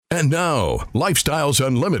And now, Lifestyles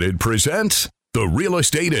Unlimited presents the Real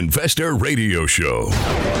Estate Investor Radio Show.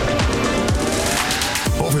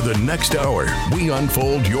 Over the next hour, we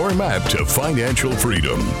unfold your map to financial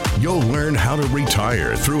freedom. You'll learn how to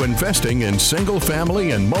retire through investing in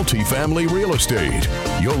single-family and multifamily real estate.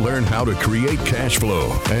 You'll learn how to create cash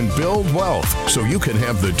flow and build wealth so you can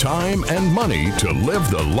have the time and money to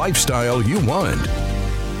live the lifestyle you want.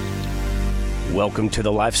 Welcome to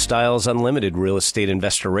the Lifestyles Unlimited Real Estate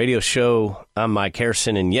Investor Radio Show. I'm Mike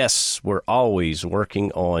Harrison, and yes, we're always working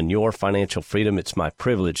on your financial freedom. It's my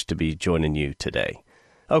privilege to be joining you today.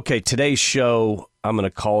 Okay, today's show, I'm going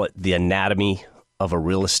to call it the anatomy of a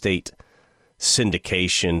real estate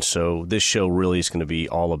syndication. So this show really is going to be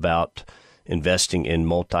all about investing in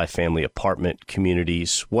multifamily apartment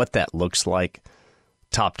communities, what that looks like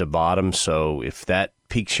top to bottom. So if that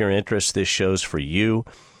piques your interest, this show's for you.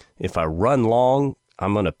 If I run long,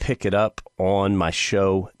 I'm going to pick it up on my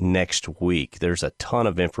show next week. There's a ton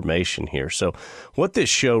of information here. So what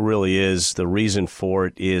this show really is, the reason for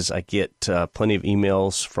it is I get plenty of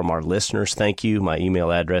emails from our listeners. Thank you. My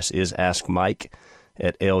email address is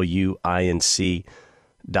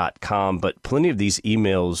askmike@luinc.com. But plenty of these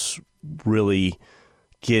emails really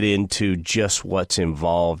get into just what's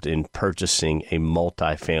involved in purchasing a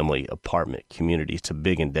multifamily apartment community. It's a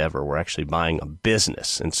big endeavor. We're actually buying a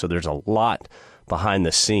business. And so there's a lot behind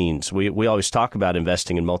the scenes. We always talk about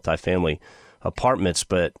investing in multifamily apartments,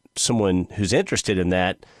 but someone who's interested in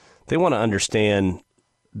that, they want to understand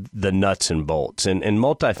the nuts and bolts. And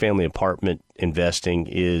multifamily apartment investing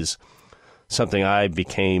is something I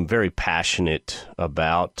became very passionate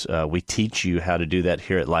about. We teach you how to do that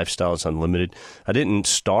here at Lifestyles Unlimited. I didn't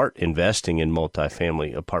start investing in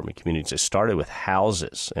multifamily apartment communities. I started with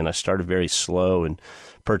houses, and I started very slow in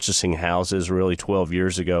purchasing houses really 12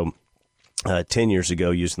 years ago, 10 years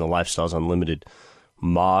ago, using the Lifestyles Unlimited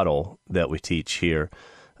model that we teach here.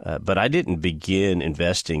 But I didn't begin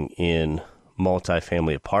investing in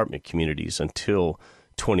multifamily apartment communities until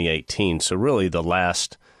 2018. So really the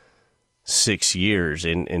last 6 years.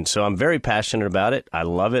 And so I'm very passionate about it. I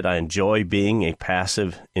love it. I enjoy being a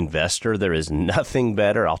passive investor. There is nothing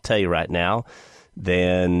better, I'll tell you right now,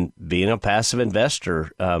 than being a passive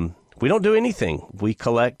investor. We don't do anything. We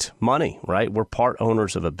collect money, right? We're part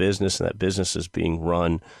owners of a business, and that business is being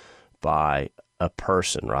run by a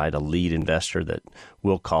person, right? A lead investor that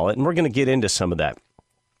we'll call it. And we're going to get into some of that.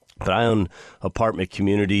 But I own apartment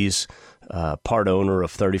communities, part owner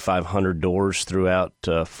of 3,500 doors throughout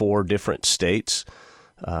 4 different states.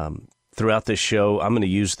 Throughout this show, I'm going to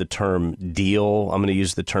use the term deal. I'm going to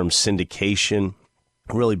use the term syndication.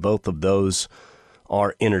 Really, both of those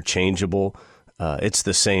are interchangeable. It's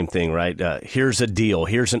the same thing, right? Here's a deal.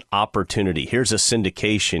 Here's an opportunity. Here's a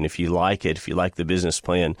syndication. If you like it, if you like the business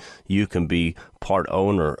plan, you can be part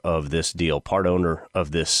owner of this deal, part owner of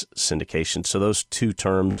this syndication. So those two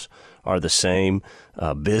terms are the same.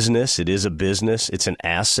 Business, it is a business. It's an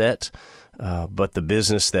asset. But the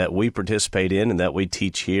business that we participate in and that we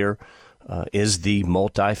teach here is the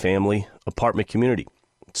multifamily apartment community.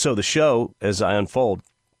 So the show, as I unfold,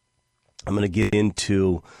 I'm going to get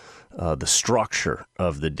into the structure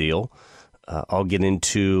of the deal. I'll get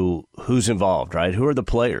into who's involved, right? Who are the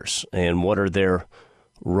players and what are their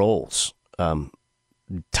roles?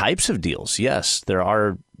 Types of deals. Yes, there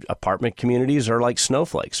are apartment communities are like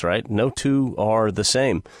snowflakes, right? No two are the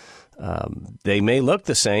same. They may look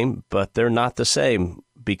the same, but they're not the same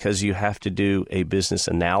because you have to do a business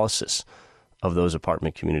analysis of those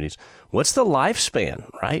apartment communities. What's the lifespan,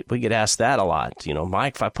 right? We get asked that a lot. You know,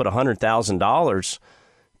 Mike, if I put $100,000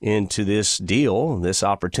 into this deal, this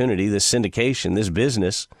opportunity, this syndication, this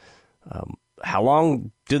business, how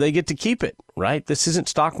long do they get to keep it, right? This isn't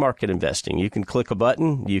stock market investing. You can click a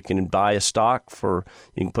button, you can buy a stock you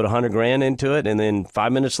can put $100,000 into it, and then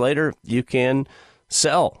 5 minutes later you can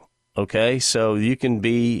sell. Okay, so you can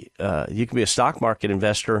be a stock market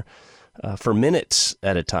investor for minutes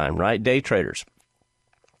at a time, right? Day traders.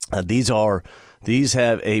 These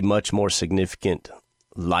have a much more significant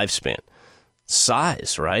lifespan.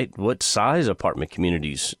 Size, right? What size apartment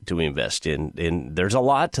communities do we invest in? And there's a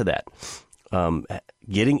lot to that.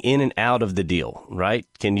 Getting in and out of the deal, right?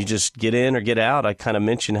 Can you just get in or get out? I kind of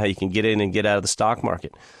mentioned how you can get in and get out of the stock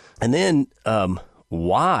market. And then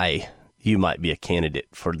why you might be a candidate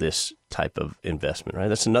for this type of investment, right?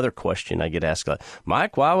 That's another question I get asked.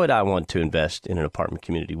 Mike, why would I want to invest in an apartment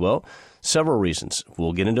community? Well, several reasons.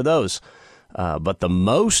 We'll get into those. But the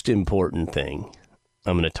most important thing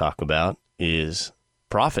I'm going to talk about is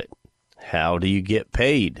profit. How do you get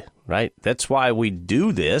paid, right? That's why we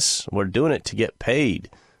do this. We're doing it to get paid,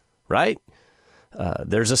 right?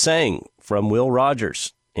 There's a saying from Will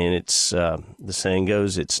Rogers. And it's the saying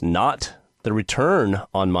goes, it's not the return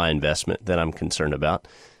on my investment that I'm concerned about.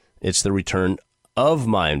 It's the return of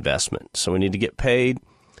my investment. So we need to get paid,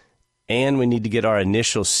 and we need to get our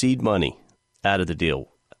initial seed money out of the deal.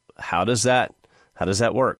 How does that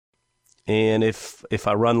work? And if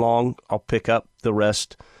I run long, I'll pick up the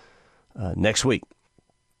rest next week.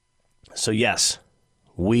 So yes,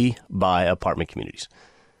 we buy apartment communities.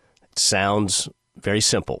 It sounds very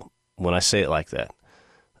simple when I say it like that.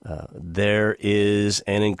 There is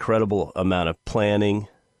an incredible amount of planning,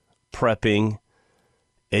 prepping,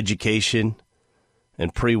 education,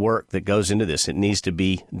 and pre-work that goes into this. It needs to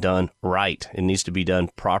be done right. It needs to be done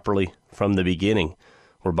properly from the beginning.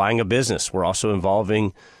 We're buying a business. We're also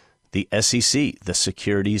involving the SEC, the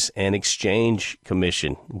Securities and Exchange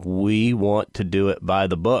Commission. We want to do it by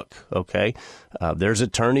the book, okay? There's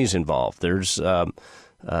attorneys involved. There's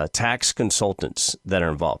tax consultants that are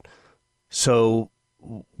involved. So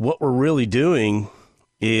what we're really doing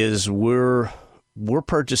is we're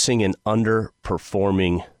purchasing an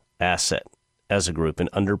underperforming asset as a group, an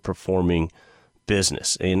underperforming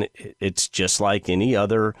business. And it's just like any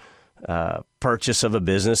other purchase of a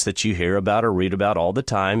business that you hear about or read about all the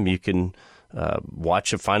time. You can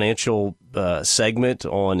watch a financial segment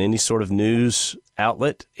on any sort of news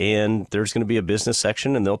outlet, and there's going to be a business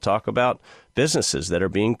section, and they'll talk about businesses that are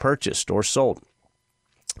being purchased or sold.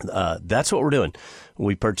 That's what we're doing.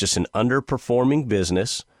 We purchase an underperforming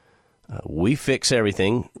business. We fix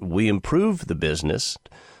everything. We improve the business.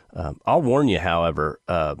 I'll warn you, however,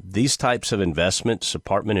 these types of investments,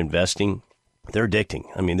 apartment investing, they're addicting.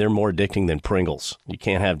 I mean, they're more addicting than Pringles. You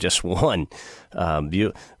can't have just one.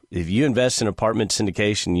 If you invest in apartment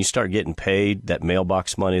syndication, you start getting paid that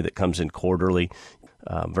mailbox money that comes in quarterly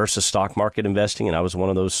versus stock market investing. And I was one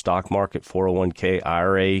of those stock market 401k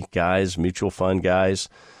IRA guys, mutual fund guys.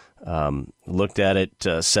 Looked at it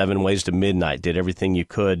 7 ways to midnight, did everything you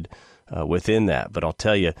could within that. But I'll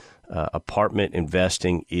tell you, apartment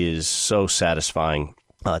investing is so satisfying.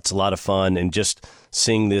 It's a lot of fun, and just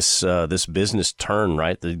seeing this business turn,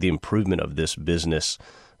 right? The improvement of this business,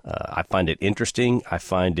 I find it interesting. I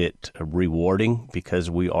find it rewarding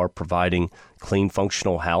because we are providing clean,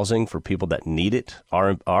 functional housing for people that need it.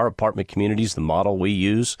 Our apartment communities, the model we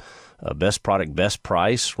use, best product, best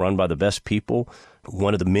price, run by the best people.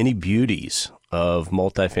 One of the many beauties of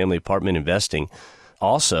multifamily apartment investing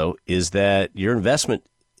also is that your investment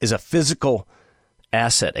is a physical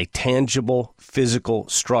asset, a tangible physical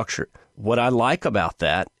structure. What I like about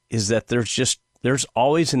that is that there's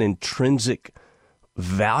always an intrinsic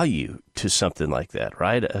value to something like that,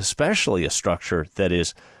 right? Especially a structure that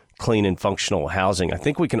is clean and functional housing. I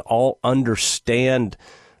think we can all understand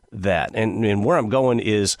that. And where I'm going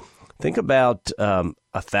is, think about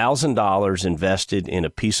 $1,000 invested in a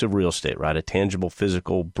piece of real estate, right? A tangible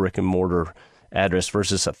physical brick and mortar address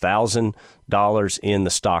versus $1,000 in the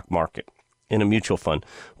stock market, in a mutual fund.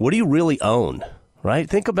 What do you really own, right?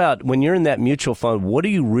 Think about when you're in that mutual fund, what do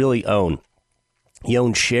you really own? You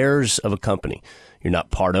own shares of a company. You're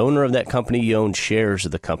not part owner of that company. You own shares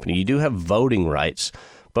of the company. You do have voting rights,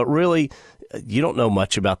 but really, you don't know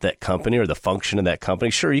much about that company or the function of that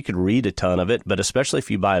company. Sure, you could read a ton of it, but especially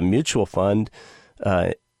if you buy a mutual fund,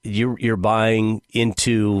 you're buying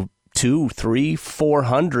into 200, 300,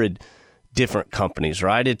 400 different companies,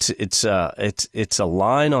 right? It's a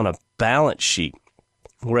line on a balance sheet.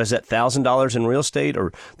 Whereas that $1,000 in real estate,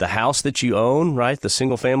 or the house that you own, right, the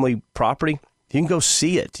single family property, you can go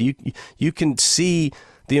see it. You can see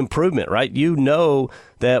the improvement, right? You know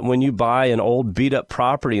that when you buy an old beat up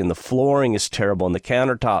property and the flooring is terrible and the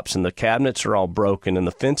countertops and the cabinets are all broken and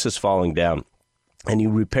the fence is falling down, and you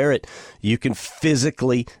repair it, you can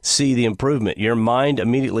physically see the improvement. Your mind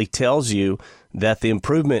immediately tells you that the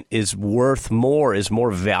improvement is worth more, is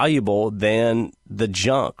more valuable than the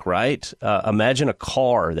junk, right? Imagine a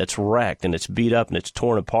car that's wrecked and it's beat up and it's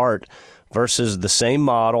torn apart versus the same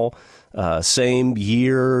model, same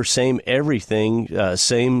year, same everything,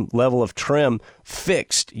 same level of trim,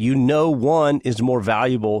 fixed. You know one is more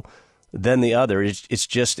valuable than the other. It's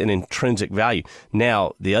just an intrinsic value.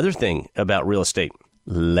 Now, the other thing about real estate,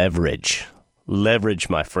 leverage. Leverage,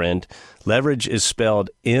 my friend. Leverage is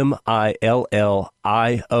spelled M-I-L-L-I-O-N-A-R-E.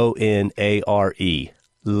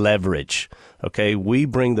 Leverage. Okay, we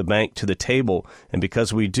bring the bank to the table, and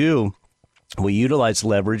because we do, we utilize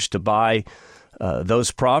leverage to buy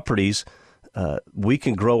those properties. We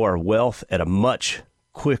can grow our wealth at a much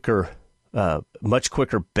quicker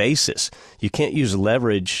basis. You can't use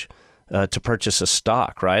leverage to purchase a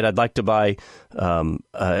stock, right? I'd like to buy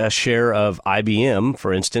a share of IBM,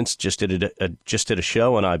 for instance. Just did a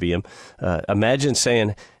show on IBM. Imagine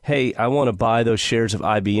saying, hey, I want to buy those shares of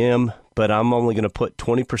IBM, but I'm only going to put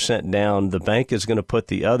 20% down. The bank is going to put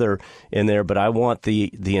the other in there, but I want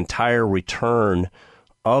the entire return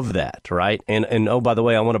of that, right? And oh, by the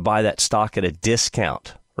way, I want to buy that stock at a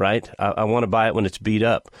discount, right? I want to buy it when it's beat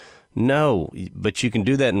up. No, but you can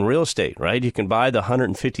do that in real estate, right? You can buy the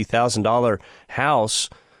 $150,000 house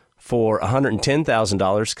for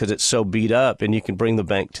 $110,000 because it's so beat up, and you can bring the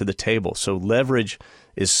bank to the table. So leverage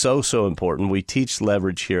is so important. We teach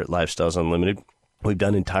leverage here at Lifestyles Unlimited. We've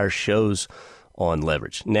done entire shows on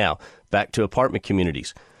leverage. Now, back to apartment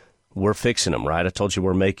communities. We're fixing them, right? I told you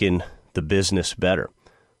we're making the business better.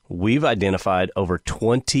 We've identified over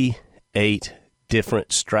 28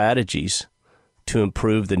 different strategies to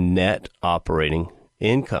improve the net operating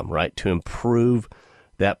income, right? To improve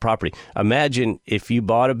that property. Imagine if you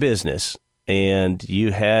bought a business and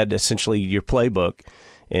you had essentially your playbook,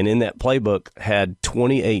 and in that playbook had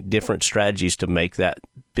 28 different strategies to make that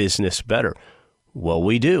business better. Well,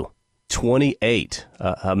 we do. 28.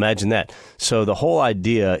 Imagine that. So the whole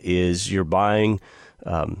idea is you're buying,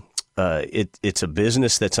 it's a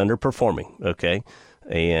business that's underperforming, okay?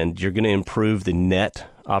 And you're going to improve the net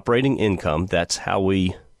operating income. That's how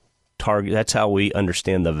we target. That's how we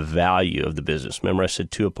understand the value of the business. Remember, I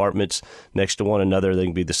said 2 apartments next to one another. They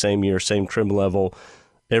can be the same year, same trim level,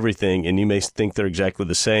 everything, and you may think they're exactly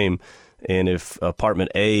the same. And if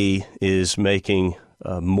apartment A is making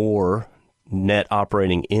more net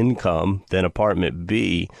operating income than apartment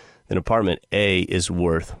B, then apartment A is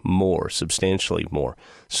worth more, substantially more.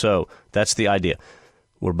 So that's the idea.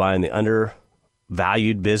 We're buying the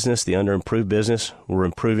undervalued business, the underimproved business. We're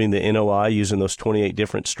improving the NOI using those 28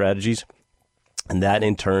 different strategies, and that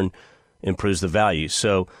in turn improves the value.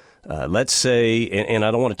 So let's say, and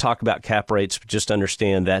I don't want to talk about cap rates, but just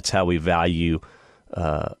understand that's how we value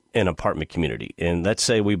an apartment community. And let's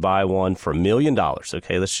say we buy one for $1 million.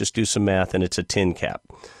 Okay, let's just do some math, and it's a 10 cap,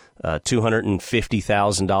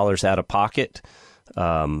 $250,000 out of pocket,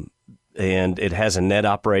 and it has a net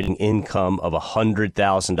operating income of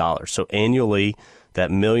 $100,000. So annually, that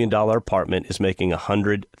 $1 million apartment is making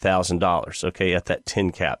 $100,000. Okay, at that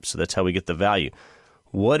 10 cap. So that's how we get the value.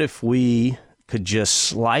 What if we could just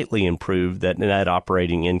slightly improve that net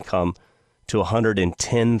operating income to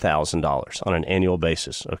 $110,000 on an annual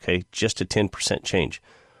basis, okay? Just a 10% change.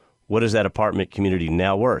 What is that apartment community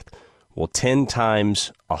now worth? Well, 10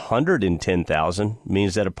 times $110,000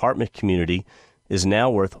 means that apartment community is now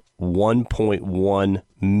worth $1.1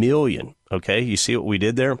 million, okay? You see what we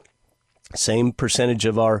did there? Same percentage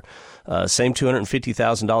of our, same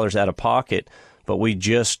 $250,000 out of pocket, but we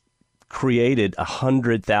just created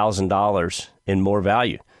 $100,000 in more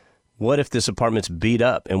value. What if this apartment's beat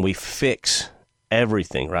up and we fix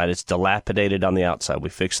everything, right? It's dilapidated on the outside. We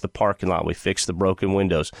fix the parking lot. We fix the broken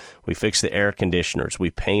windows. We fix the air conditioners. We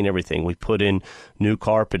paint everything. We put in new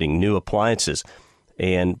carpeting, new appliances.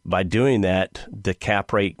 And by doing that, the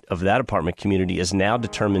cap rate of that apartment community is now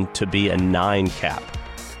determined to be a 9 cap,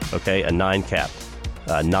 okay? A 9 cap.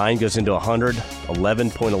 9 goes into 100,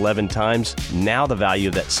 11.11 times. Now the value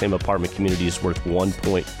of that same apartment community is worth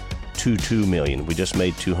 $1.22 million. We just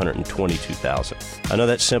made $222,000. I know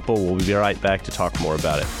that's simple. We'll be right back to talk more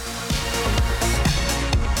about it.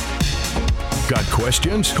 Got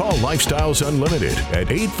questions? Call Lifestyles Unlimited at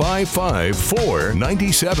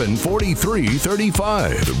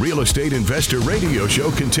 855-497-4335. The Real Estate Investor Radio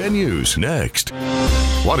Show continues next.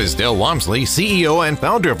 What is Del Walmsley, CEO and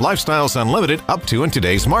founder of Lifestyles Unlimited, up to in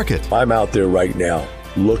today's market? I'm out there right now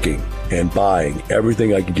looking and buying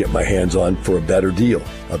everything I can get my hands on for a better deal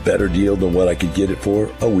than what I could get it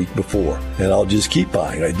for a week before. And I'll just keep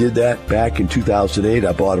buying. I did that back in 2008.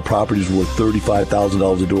 I bought a property that was worth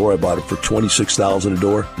 $35,000 a door. I bought it for $26,000 a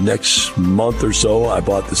door. Next month or so, I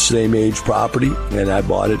bought the same age property, and I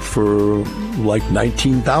bought it for like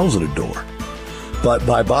 $19,000 a door. But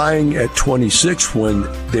by buying at 26 when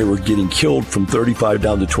they were getting killed from 35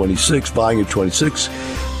 down to 26, buying at 26,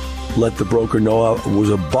 let the broker know I was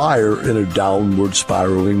a buyer in a downward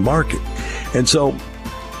spiraling market. And so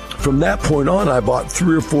from that point on, I bought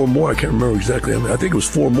 3 or 4 more. I can't remember exactly. I think it was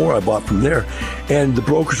 4 more I bought from there. And the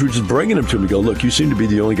brokers were just bringing them to me, go, look, you seem to be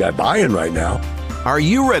the only guy buying right now. Are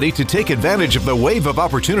you ready to take advantage of the wave of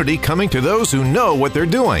opportunity coming to those who know what they're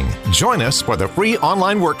doing? Join us for the free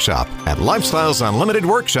online workshop at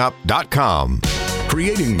lifestylesunlimitedworkshop.com.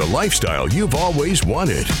 Creating the lifestyle you've always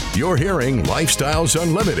wanted. You're hearing Lifestyles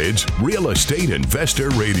Unlimited's Real Estate Investor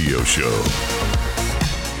Radio Show.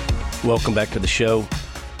 Welcome back to the show.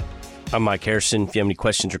 I'm Mike Harrison. If you have any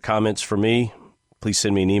questions or comments for me, please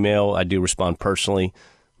send me an email. I do respond personally.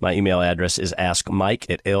 My email address is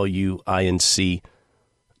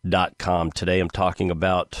askmike@luinc.com. Today I'm talking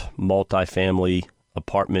about multifamily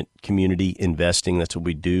apartment community investing. That's what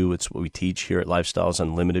we do. It's what we teach here at Lifestyles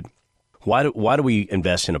Unlimited. Why do we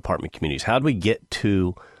invest in apartment communities? How do we get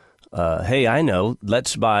to, hey, I know,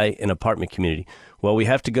 let's buy an apartment community? Well, we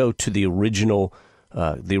have to go to the original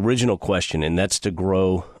question, and that's to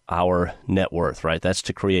grow our net worth, right? That's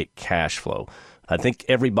to create cash flow. I think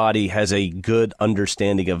everybody has a good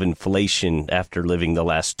understanding of inflation after living the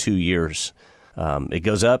last 2 years. It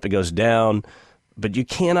goes up, it goes down, but you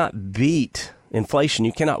cannot beat inflation.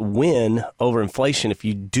 You cannot win over inflation if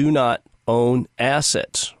you do not own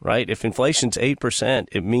assets, right? If inflation's 8%,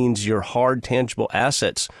 it means your hard, tangible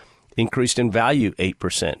assets increased in value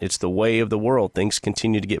 8%. It's the way of the world. Things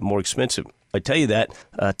continue to get more expensive. I tell you that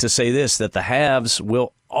to say this, that the haves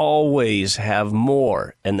will always have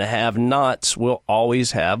more, and the have-nots will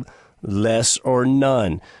always have less or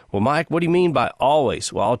none. Well, Mike, what do you mean by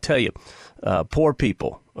always? Well, I'll tell you, poor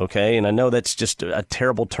people, okay? And I know that's just a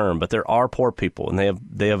terrible term, but there are poor people, and they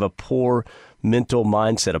have a poor mental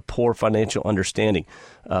mindset, a poor financial understanding.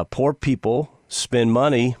 Poor people spend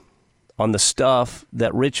money on the stuff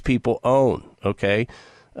that rich people own, okay?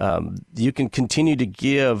 You can continue to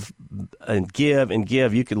give and give and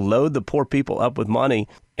give. You can load the poor people up with money,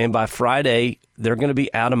 and by Friday, they're going to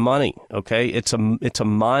be out of money, okay? It's a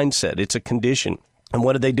mindset. It's a condition. And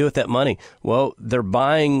what do they do with that money? Well, they're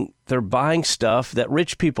buying stuff that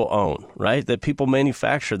rich people own, right? That people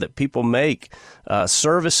manufacture, that people make,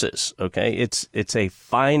 services, okay? It's a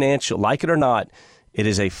financial, like it or not, it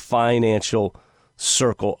is a financial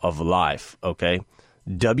circle of life, okay?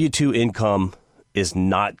 W-2 income is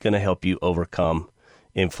not going to help you overcome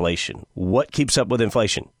inflation. What keeps up with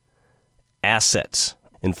inflation? Assets.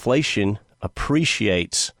 Inflation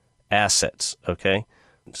appreciates assets, okay?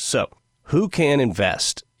 So, who can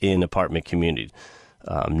invest in apartment communities?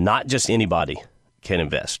 Not just anybody can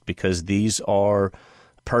invest, because these are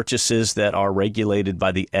purchases that are regulated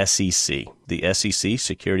by the SEC. The SEC,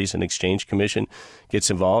 Securities and Exchange Commission,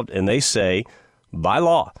 gets involved, and they say, by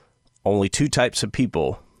law, only two types of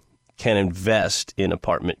people can invest in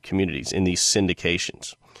apartment communities, in these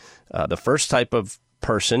syndications. The first type of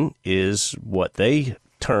person is what they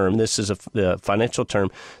term, this is a financial term,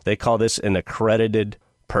 they call this an accredited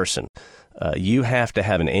person. You have to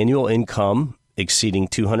have an annual income exceeding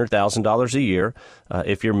 $200,000 a year.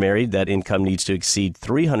 If you're married, that income needs to exceed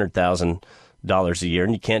 $300,000 a year,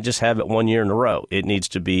 and you can't just have it 1 year in a row. It needs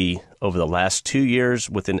to be over the last 2 years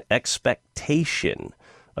with an expectation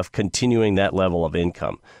of continuing that level of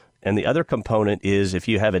income. And the other component is if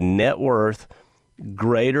you have a net worth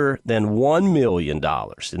greater than $1 million,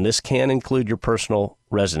 and this can include your personal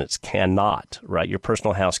residence, cannot, right? Your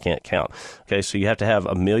personal house can't count. Okay, so you have to have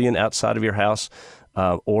 $1 million outside of your house,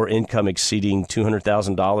 or income exceeding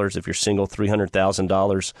 $200,000. If you're single,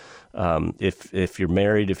 $300,000. If you're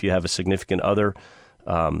married, if you have a significant other.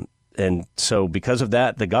 And so because of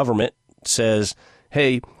that, the government says,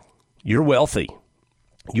 hey, you're wealthy,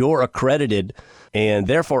 you're accredited, and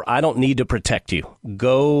therefore I don't need to protect you.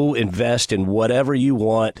 Go invest in whatever you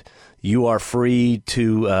want. You are free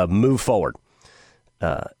to move forward.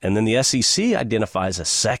 And then the SEC identifies a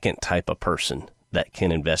second type of person that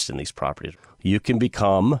can invest in these properties. You can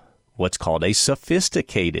become what's called a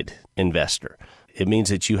sophisticated investor. It means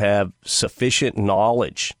that you have sufficient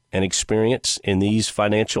knowledge and experience in these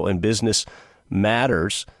financial and business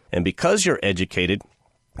matters. And because you're educated,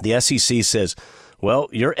 the SEC says, well,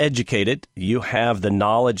 you're educated. You have the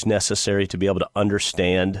knowledge necessary to be able to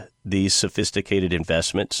understand these sophisticated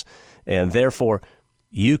investments, and therefore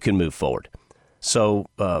you can move forward. So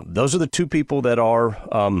those are the two people that are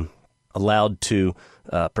allowed to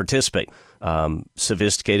participate.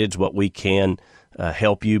 Sophisticated is what we can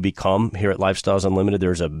help you become here at Lifestyles Unlimited.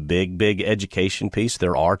 There's a big education piece.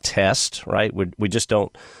 There are tests, right? We just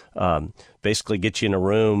don't basically get you in a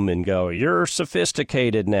room and go, you're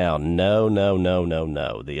sophisticated now. No.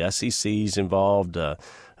 The SEC's involved.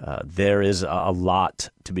 There is a lot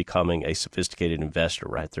to becoming a sophisticated investor,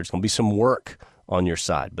 right? There's going to be some work on your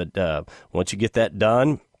side. But once you get that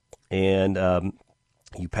done and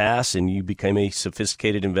you pass and you become a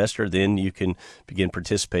sophisticated investor, then you can begin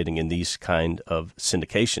participating in these kind of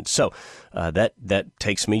syndications. So that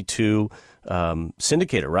takes me to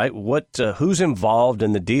syndicator, right? Who's involved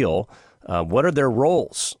in the deal? What are their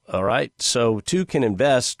roles? All right. So two can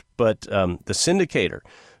invest, but the syndicator,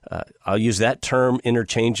 I'll use that term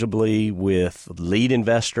interchangeably with lead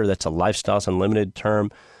investor. That's a Lifestyles Unlimited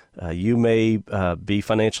term. You may be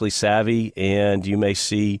financially savvy, and you may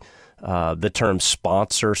see The term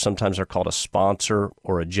sponsor, sometimes they're called a sponsor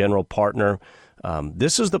or a general partner.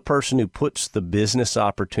 This is the person who puts the business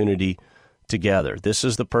opportunity together. This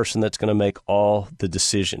is the person that's going to make all the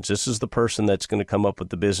decisions. This is the person that's going to come up with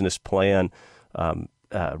the business plan.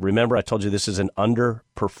 Remember, I told you this is an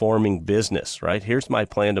underperforming business, right? Here's my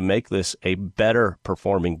plan to make this a better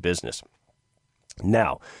performing business.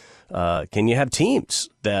 Now, can you have teams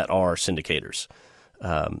that are syndicators?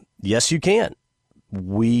 Yes, you can.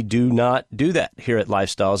 We do not do that here at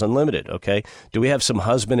Lifestyles Unlimited, okay? Do we have some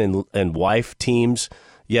husband and wife teams?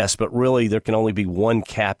 Yes, but really there can only be one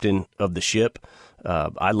captain of the ship.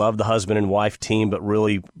 I love the husband and wife team, but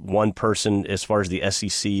really one person, as far as the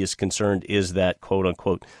SEC is concerned, is that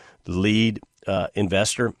quote-unquote lead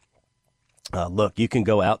investor. Look, you can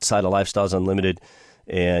go outside of Lifestyles Unlimited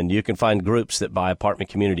and you can find groups that buy apartment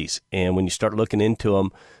communities. And when you start looking into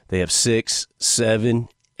them, they have 6, 7,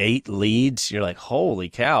 8 leads. You're like, holy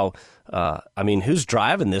cow. Who's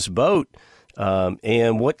driving this boat?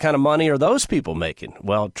 And what kind of money are those people making?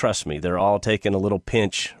 Well, trust me, they're all taking a little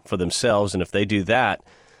pinch for themselves. And if they do that,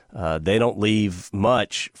 they don't leave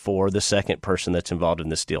much for the second person that's involved in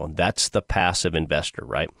this deal. And that's the passive investor,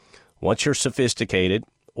 right? Once you're sophisticated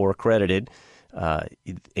or accredited,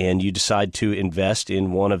 and you decide to invest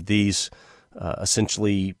in one of these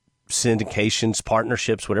essentially syndications,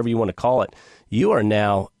 partnerships, whatever you want to call it, you are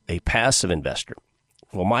now a passive investor.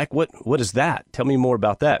 Well, Mike, what is that? Tell me more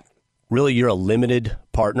about that. Really, you're a limited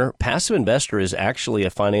partner. Passive investor is actually a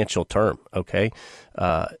financial term, okay?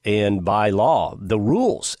 And by law, the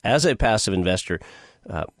rules as a passive investor,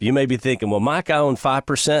 you may be thinking, well, Mike, I own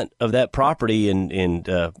 5% of that property,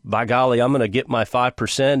 and by golly, I'm going to get my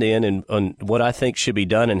 5% in and what I think should be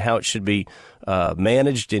done and how it should be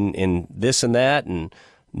managed in this and that. And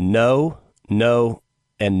no,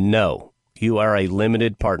 and no. You are a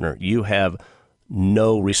limited partner. You have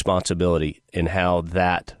no responsibility in how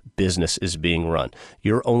that business is being run.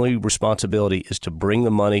 Your only responsibility is to bring the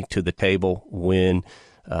money to the table when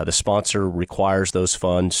the sponsor requires those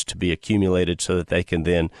funds to be accumulated so that they can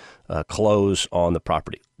then close on the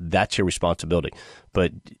property. That's your responsibility.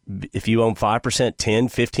 But if you own 5%, 10,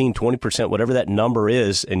 15, 20%, whatever that number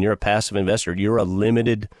is, and you're a passive investor, you're a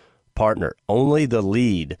limited partner. Only the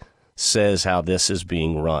lead says how this is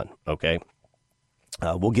being run, okay?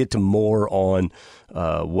 We'll get to more on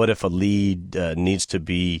what if a lead needs to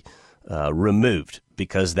be removed,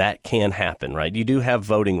 because that can happen, right? You do have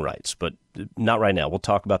voting rights, but not right now. We'll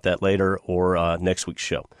talk about that later or next week's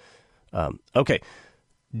show. Okay,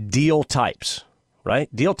 deal types, right?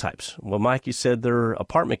 Deal types. Well, Mike, you said they're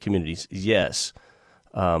apartment communities. Yes,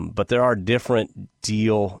 but there are different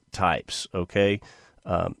deal types, okay?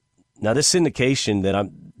 Now, this syndication that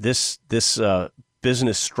this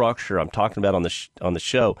business structure I'm talking about on the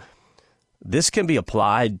show, this can be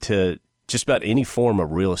applied to just about any form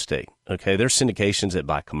of real estate. Okay, there's syndications that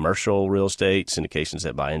buy commercial real estate, syndications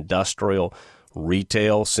that buy industrial,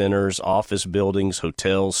 retail centers, office buildings,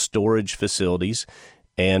 hotels, storage facilities,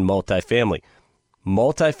 and multifamily.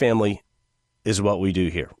 Multifamily is what we do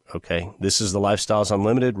here. Okay, this is the Lifestyles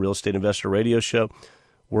Unlimited Real Estate Investor Radio Show.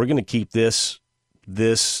 We're going to keep this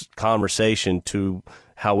conversation to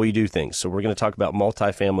how we do things. So we're going to talk about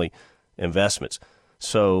multifamily investments.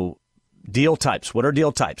 So deal types. What are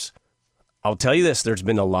deal types? I'll tell you this. There's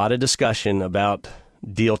been a lot of discussion about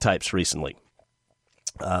deal types recently.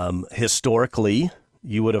 Historically,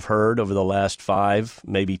 you would have heard over the last 5,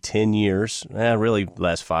 maybe 10 years, really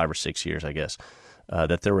last 5 or 6 years, I guess,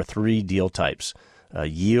 that there were 3 deal types: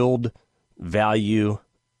 yield, value,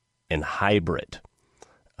 and hybrid.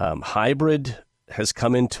 Hybrid has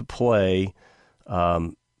come into play,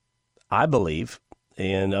 I believe,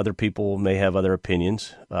 and other people may have other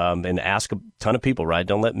opinions, and ask a ton of people, right?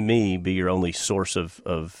 Don't let me be your only source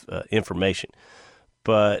of information.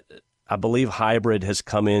 But I believe hybrid has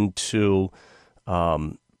come into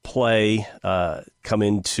play, come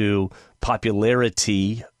into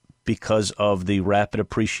popularity because of the rapid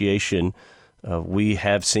appreciation we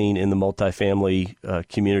have seen in the multifamily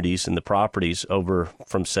communities and the properties over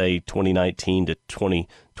from, say, 2019 to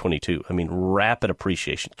 2022. I mean, rapid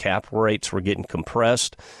appreciation. Cap rates were getting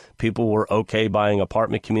compressed. People were okay buying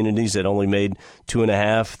apartment communities that only made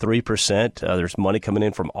 2.5%, 3%. There's money coming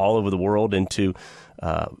in from all over the world into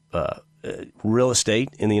real estate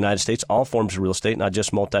in the United States, all forms of real estate, not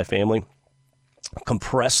just multifamily.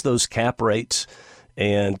 Compress those cap rates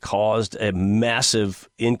and caused a massive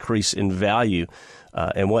increase in value.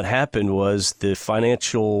 And what happened was the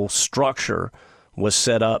financial structure was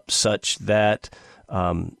set up such that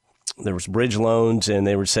there was bridge loans, and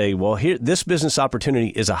they would say, well, here, this business opportunity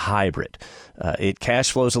is a hybrid. It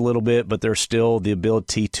cash flows a little bit, but there's still the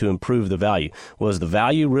ability to improve the value. Was the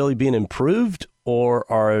value really being improved, or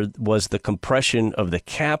was the compression of the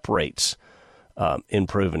cap rates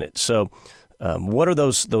improving it? So what are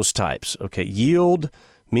those types? Okay, yield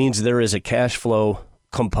means there is a cash flow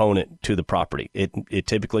component to the property. It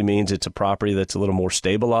typically means it's a property that's a little more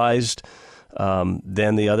stabilized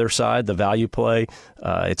than the other side, the value play.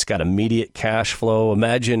 It's got immediate cash flow.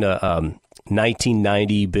 Imagine a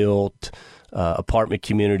 1990 built apartment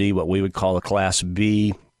community, what we would call a Class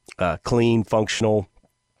B, clean, functional,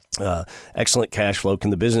 excellent cash flow. Can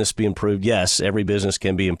the business be improved? Yes, every business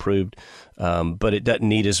can be improved, but it doesn't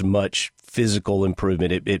need as much physical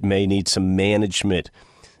improvement. It may need some management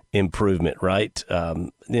improvement, right?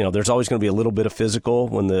 There's always going to be a little bit of physical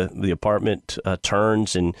when the apartment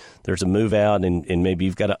turns and there's a move out, and maybe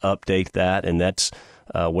you've got to update that, and that's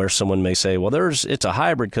where someone may say, well, it's a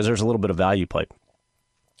hybrid because there's a little bit of value play.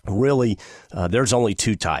 Really, there's only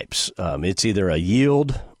two types. It's either a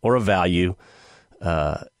yield or a value,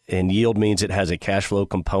 and yield means it has a cash flow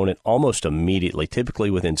component almost immediately.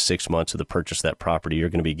 Typically within 6 months of the purchase of that property, you're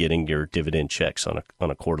going to be getting your dividend checks on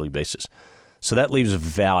a quarterly basis. So that leaves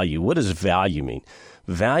value. What does value mean?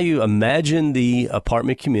 Value, imagine the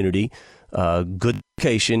apartment community, good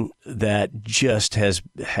location that just has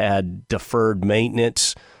had deferred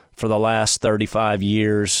maintenance for the last 35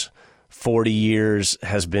 years, 40 years,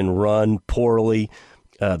 has been run poorly.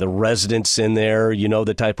 The residents in there,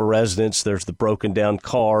 the type of residents, there's the broken down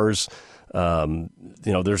cars,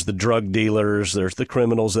 there's the drug dealers, there's the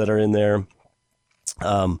criminals that are in there.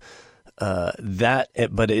 But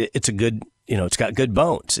it's a good, it's got good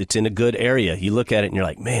bones. It's in a good area. You look at it and you're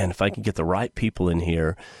like, man, if I can get the right people in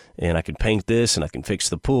here and I can paint this and I can fix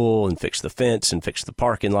the pool and fix the fence and fix the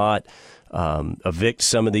parking lot, evict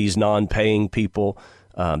some of these non-paying people,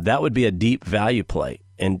 that would be a deep value play.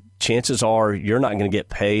 And chances are you're not going to get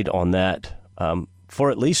paid on that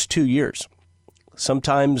for at least 2 years.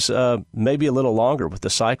 Sometimes maybe a little longer with the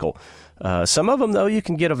cycle. Some of them, though, you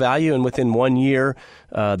can get a value, and within 1 year,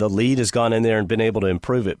 the lead has gone in there and been able to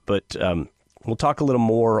improve it. But we'll talk a little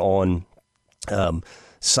more on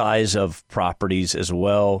size of properties as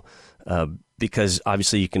well, because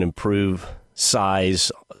obviously you can improve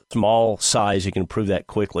size, small size, you can improve that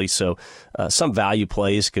quickly. So some value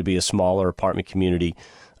plays could be a smaller apartment community,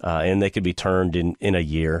 and they could be turned in a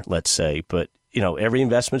year, let's say. But, every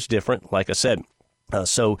investment's different, like I said.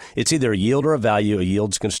 So it's either a yield or a value. A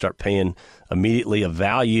yield's going to start paying immediately. A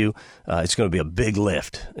value, it's going to be a big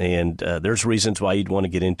lift. And there's reasons why you'd want to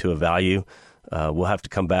get into a value. We'll have to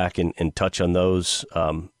come back and touch on those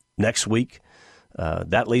next week.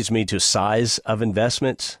 That leads me to size of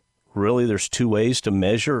investments. Really, there's two ways to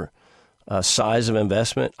measure size of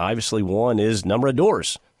investment. Obviously, one is number of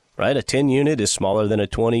doors, right? A 10 unit is smaller than a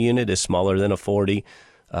 20 unit, is smaller than a 40,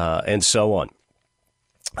 and so on.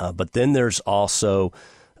 But then there's also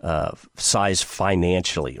size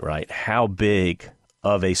financially, right? How big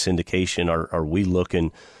of a syndication are we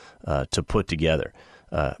looking to put together?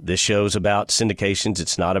 This show's about syndications.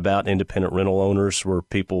 It's not about independent rental owners where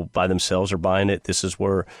people by themselves are buying it. This is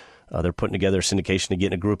where they're putting together a syndication to get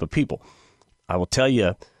in a group of people. I will tell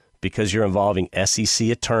you, because you're involving SEC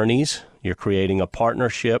attorneys, you're creating a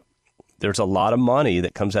partnership, there's a lot of money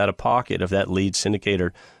that comes out of pocket of that lead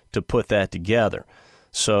syndicator to put that together.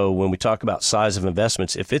 So when we talk about size of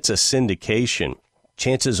investments, if it's a syndication,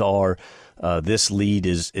 chances are this lead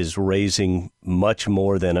is raising much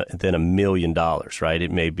more than $1 million, right?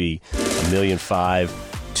 It may be $1.5 million,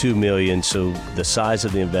 $2 million. So the size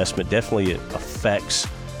of the investment definitely affects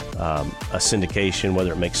a syndication,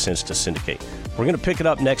 whether it makes sense to syndicate. We're going to pick it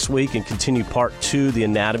up next week and continue part 2, the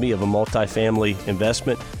anatomy of a multifamily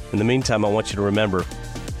investment. In the meantime, I want you to remember,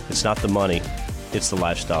 it's not the money, it's the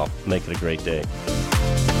lifestyle. Make it a great day.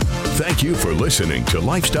 Thank you for listening to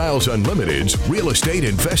Lifestyles Unlimited's Real Estate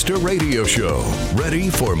Investor Radio Show. Ready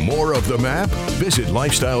for more of the map? Visit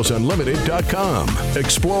lifestylesunlimited.com.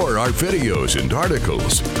 Explore our videos and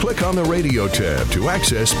articles. Click on the radio tab to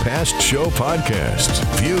access past show podcasts.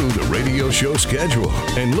 View the radio show schedule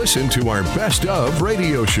and listen to our best of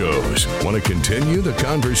radio shows. Want to continue the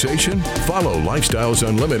conversation? Follow Lifestyles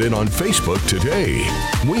Unlimited on Facebook today.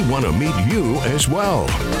 We want to meet you as well.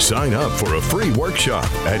 Sign up for a free workshop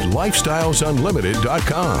at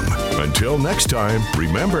lifestylesunlimited.com. Until next time,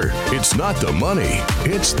 remember, it's not the money,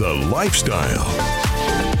 it's the lifestyle.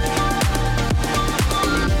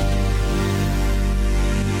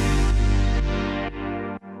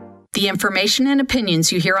 The information and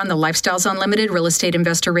opinions you hear on the Lifestyles Unlimited Real Estate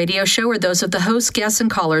Investor Radio Show are those of the hosts, guests, and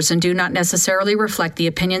callers and do not necessarily reflect the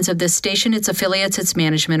opinions of this station, its affiliates, its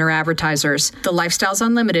management, or advertisers. The Lifestyles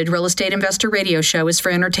Unlimited Real Estate Investor Radio Show is for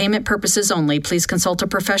entertainment purposes only. Please consult a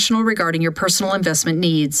professional regarding your personal investment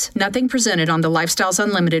needs. Nothing presented on the Lifestyles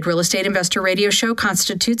Unlimited Real Estate Investor Radio Show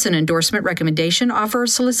constitutes an endorsement, recommendation, offer, or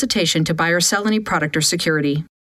solicitation to buy or sell any product or security.